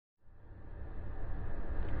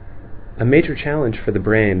A major challenge for the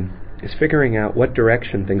brain is figuring out what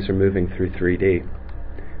direction things are moving through 3D.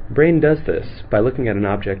 The brain does this by looking at an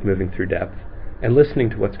object moving through depth and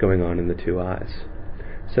listening to what's going on in the two eyes.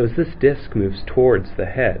 So as this disc moves towards the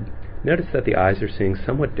head, notice that the eyes are seeing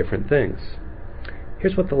somewhat different things.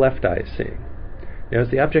 Here's what the left eye is seeing. Now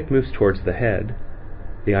as the object moves towards the head,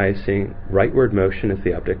 the eye is seeing rightward motion as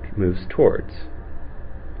the object moves towards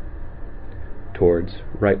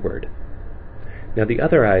rightward. Now the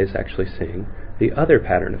other eye is actually seeing the other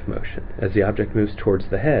pattern of motion. As the object moves towards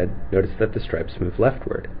the head, notice that the stripes move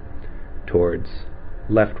leftward, towards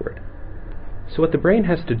leftward. So what the brain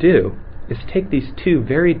has to do is take these two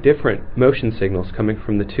very different motion signals coming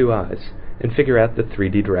from the two eyes and figure out the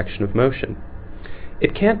 3D direction of motion.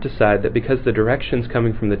 It can't decide that because the directions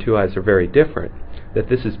coming from the two eyes are very different, that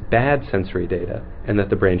this is bad sensory data and that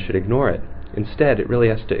the brain should ignore it. Instead, it really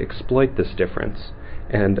has to exploit this difference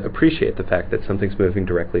and appreciate the fact that something's moving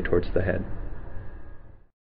directly towards the head.